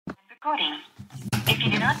recording. If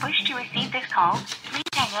you do not wish to receive this call, please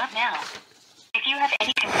hang up now. If you have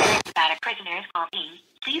any concerns about a prisoner's well-being,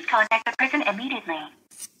 please contact the prison immediately.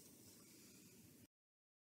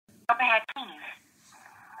 Go ahead, please.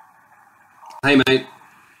 Hey, mate.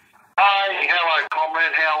 Hey, hello,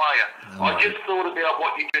 comrade. How are you? I just thought about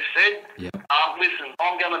what you just said. Yep. Listen,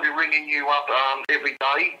 I'm going to be ringing you up every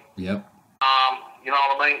day. Yep. You know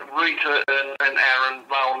what I mean? Rita and Aaron,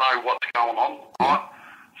 they'll know what's going on, right?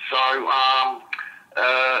 So,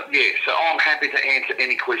 so I'm happy to answer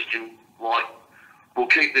any question. Like, we'll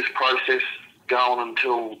keep this process going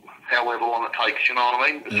until however long it takes, you know what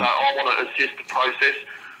I mean? So I want to assist the process.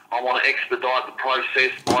 I want to expedite the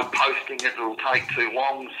process. By posting it, it'll take too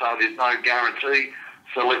long, so there's no guarantee.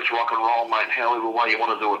 So let's rock and roll, mate, however way you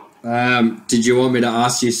want to do it. Did you want me to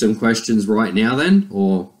ask you some questions right now then,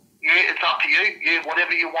 or...? Yeah, it's up to you. Yeah,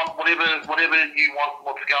 whatever you want, whatever you want,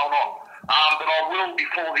 what's going on. But I will,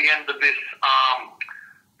 before the end of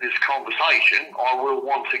this conversation, I will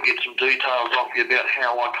want to get some details off you about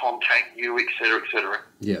how I contact you, etc., etc.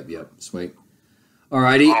 Yep, sweet.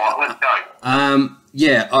 Alrighty. All right, let's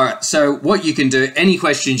go. Alright, so what you can do, any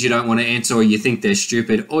questions you don't want to answer or you think they're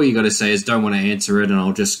stupid, all you got to say is don't want to answer it and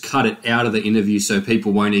I'll just cut it out of the interview so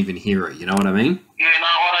people won't even hear it, you know what I mean? Yeah, no,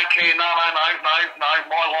 I don't care. No.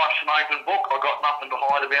 My life's an open book. I've got nothing to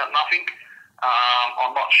hide about nothing.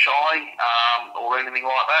 I'm not shy or anything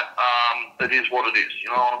like that. It is what it is, you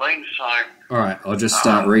know what I mean? So... Alright, I'll just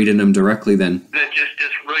start reading them directly then.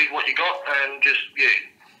 Just read what you got and just,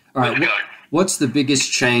 Alright, let's go. What's the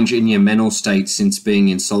biggest change in your mental state since being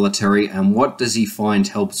in solitary, and what does he find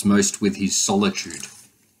helps most with his solitude?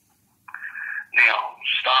 Now,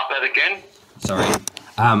 start that again. Sorry.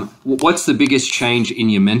 What's the biggest change in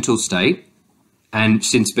your mental state and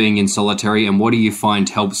since being in solitary, and what do you find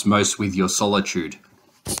helps most with your solitude?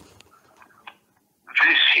 This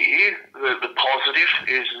here, the positive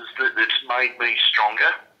is that it's made me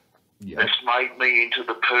stronger. Yep. It's made me into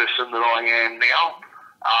the person that I am now.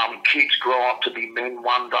 Kids grow up to be men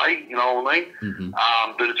one day, you know what I mean? Mm-hmm.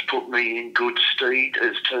 But it's put me in good stead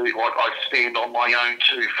as to, like, I stand on my own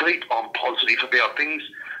 2 feet. I'm positive about things.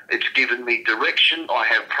 It's given me direction. I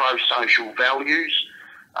have pro-social values,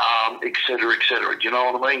 etc., etc. Do you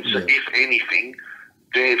know what I mean? So if anything,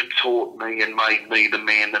 they've taught me and made me the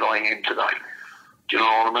man that I am today. Do you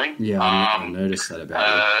know what I mean? Yeah, I noticed that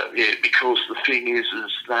about you. Yeah, because the thing is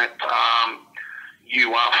that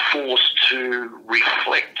you are forced to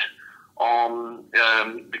reflect on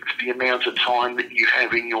the amount of time that you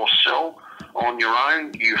have in your cell on your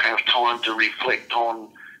own. You have time to reflect on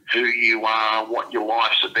who you are, what your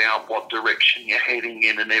life's about, what direction you're heading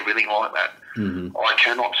in and everything like that. Mm-hmm. I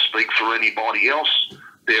cannot speak for anybody else.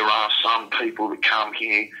 There are some people that come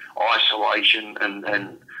here, isolation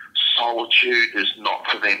and solitude is not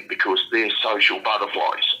for them because they're social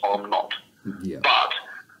butterflies. I'm not. Yeah. But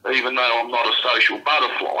even though I'm not a social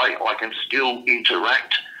butterfly, I can still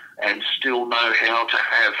interact and still know how to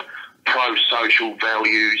have pro-social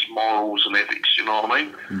values, morals and ethics, you know what I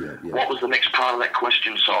mean? Yeah. What was the next part of that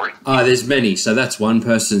question, sorry? There's many, so that's one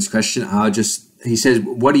person's question. He says,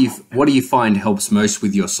 what do you find helps most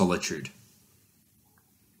with your solitude?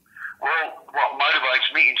 Well, what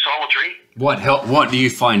motivates me in solitary... What do you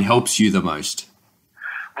find helps you the most?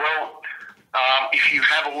 Well, if you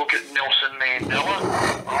have a look at Nelson Mandela,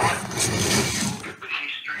 right, you look at the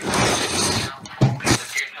history, from the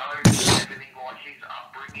ghetto, everything like his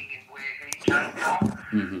upbringing and where he came from,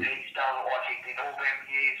 he's done like he did all them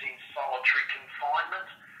years in solitary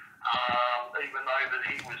confinement, even though that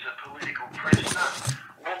he was a political prisoner.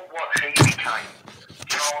 Look what he became.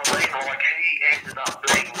 You know what I mean? Like, he ended up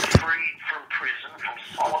being freed from prison, from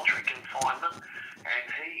solitary confinement, and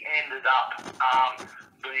he ended up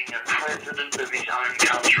being a president of his own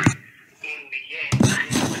country. In the end,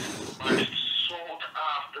 he was the most sought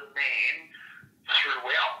after man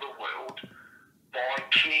throughout the world by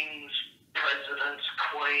kings, presidents,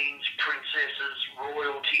 queens, princesses,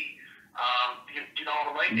 royalty. Do you know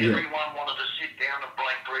what I mean? Yeah. Everyone wanted to sit down and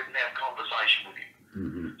break bread and have conversation with him.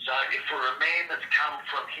 Mm-hmm. So if for a man that's come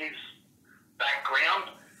from his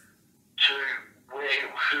background to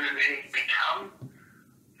who he's become,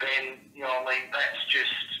 then, you know what I mean, that's just,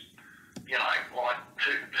 you know, like,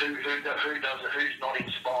 who does it, who's not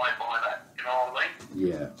inspired by that, you know what I mean?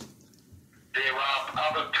 Yeah. There are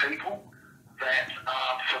other people that,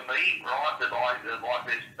 for me, right, that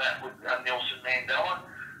there's that with Nelson Mandela.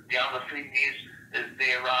 The other thing is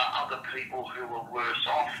there are other people who are worse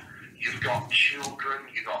off. You've got children,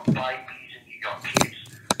 you've got babies, and you've got kids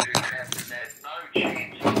who have had no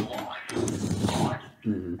chance in life, right?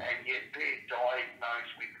 Mm-hmm. And yet they're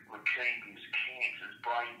diagnosed with leukemias, cancers,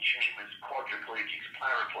 brain consumers, quadriplegics,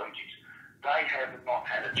 paraplegics, they have not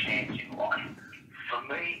had a chance in life. For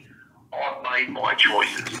me, I've made my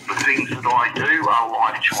choices. The things that I do are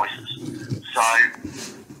life choices. So,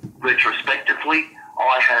 retrospectively,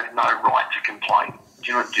 I have no right to complain.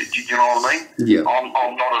 Do you know what I mean? Yeah.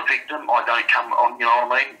 I'm not a victim. I don't come on. You know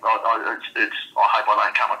what I mean? I hope I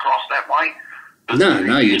don't come across that way. But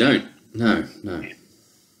No, you don't. No.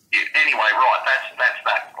 Yeah, anyway, right. That's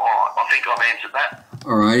that. All right. I think I've answered that.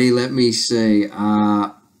 Alrighty, let me see.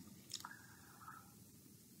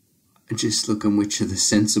 Just looking which are the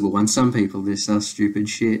sensible ones. Some people just are stupid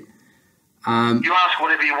shit. You ask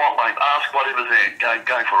whatever you want, mate. Ask whatever's there.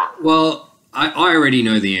 Go for it. Well, I already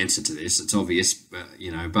know the answer to this. It's obvious,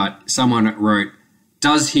 but someone wrote,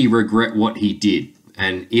 does he regret what he did?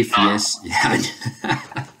 And if No. yes, yeah.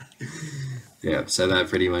 Yeah, so that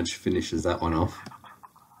pretty much finishes that one off.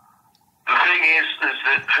 The thing is that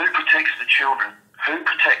who protects the children? Who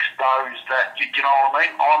protects those that, you know what I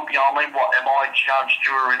mean? What, am I judge,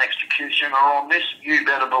 juror, and executioner on this? You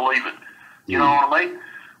better believe it. You know what I mean?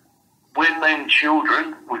 When them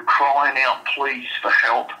children were crying out pleas for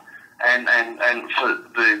help and for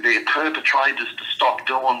their perpetrators to stop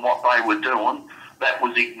doing what they were doing, that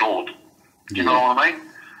was ignored. You know what I mean?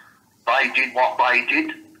 They did what they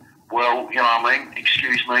did. Well, you know what I mean?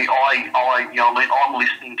 Excuse me, I you know what I mean? I'm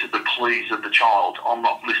listening to the pleas of the child. I'm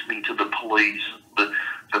not listening to the pleas, the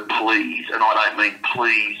pleas, and I don't mean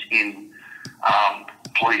pleas in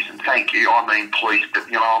please and thank you. I mean please, but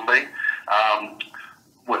you know what I mean?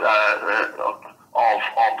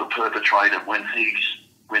 Of the perpetrator when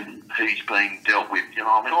he's being dealt with. You know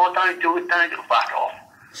what I mean? Oh, don't do it. Fuck off.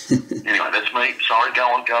 Anyway, that's me. Sorry,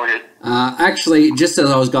 go ahead. Actually, just as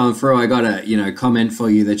I was going through, I got a comment for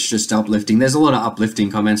you that's just uplifting. There's a lot of uplifting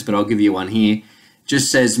comments, but I'll give you one here. Just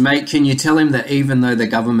says, mate, can you tell him that even though the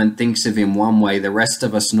government thinks of him one way, the rest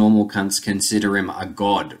of us normal cunts consider him a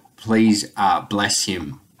god. Please bless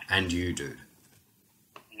him, and you, dude.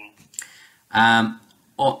 And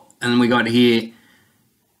we got here,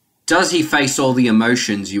 does he face all the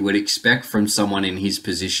emotions you would expect from someone in his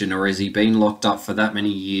position, or has he been locked up for that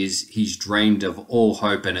many years, he's drained of all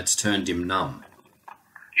hope and it's turned him numb?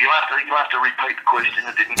 You'll have to repeat the question.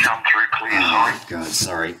 It didn't come through clear, sorry. Oh, God,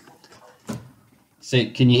 sorry.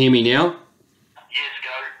 See, can you hear me now? Yes,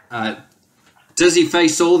 go. Does he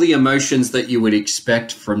face all the emotions that you would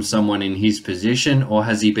expect from someone in his position, or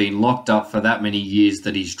has he been locked up for that many years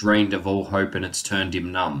that he's drained of all hope and it's turned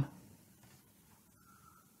him numb?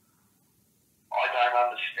 I don't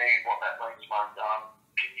understand what that means, mate.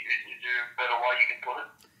 Is there a better way you can put it?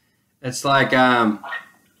 It's like,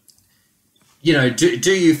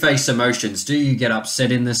 do you face emotions? Do you get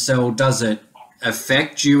upset in the cell? Does it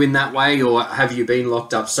affect you in that way, or have you been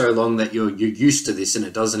locked up so long that you're used to this and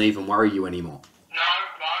it doesn't even worry you anymore? No.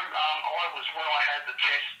 I was when I had the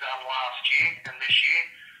test done last year and this year.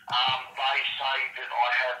 They say that I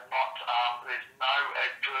have not. There's no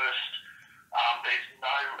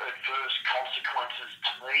adverse consequences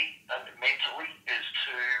to me mentally as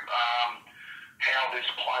to how this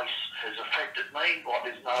place has affected me. Like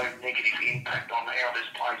there's no negative impact on how this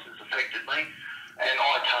place has affected me. And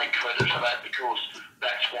I take credit for that because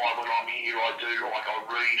that's why when I'm here I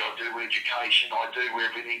read, I do education, I do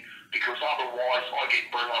everything, because otherwise I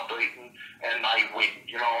get beaten and they win,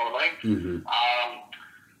 you know what I mean? Mm-hmm.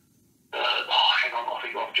 Hang on, I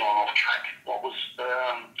think I've gone off track. What was, no,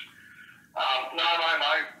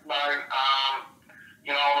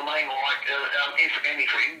 you know what I mean? Like, if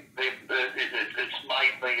anything, it's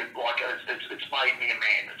made me it's made me a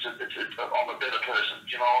man. I'm a better person.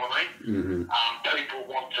 Do you know what I mean? Mm-hmm. People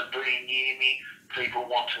want to be near me. People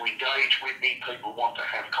want to engage with me. People want to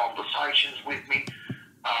have conversations with me. Do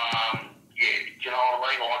you know what I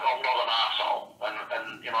mean? Like, I'm not an arsehole.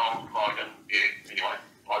 And you know, anyway.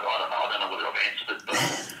 I don't know whether I've answered it, but...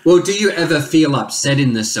 Well, do you ever feel upset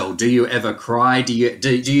in the cell? Do you ever cry? Do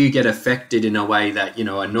you get affected in a way that, a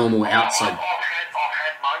normal outside... I've had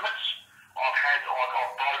moments. I've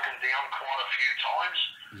broken down quite a few times.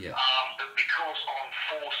 Yeah. But because I'm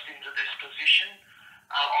forced into this position,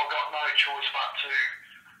 I've got no choice but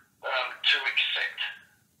to accept.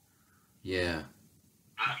 Yeah.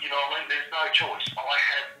 You know what I mean? There's no choice. I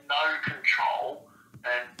have no control.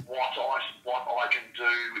 And what I can do,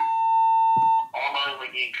 I'm only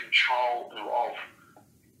in control of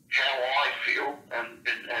how I feel.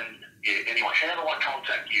 Anyway, how do I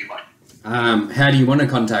contact you, mate? How do you want to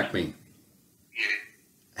contact me?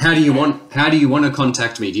 Yeah. How do you want to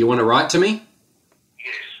contact me? Do you want to write to me?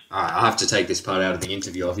 Yes. All right, I'll have to take this part out of the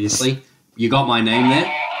interview, obviously. You got my name there? Okay,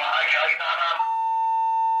 no.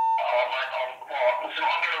 Listen,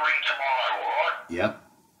 I'm going to ring tomorrow, all right? Yep.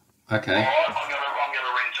 Okay. All right, I'm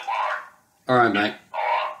gonna ring tomorrow. All right, mate. All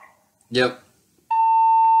right. Yep.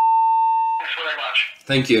 Thanks very much.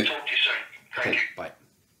 Thank you. Talk to you soon. Thank you. Bye.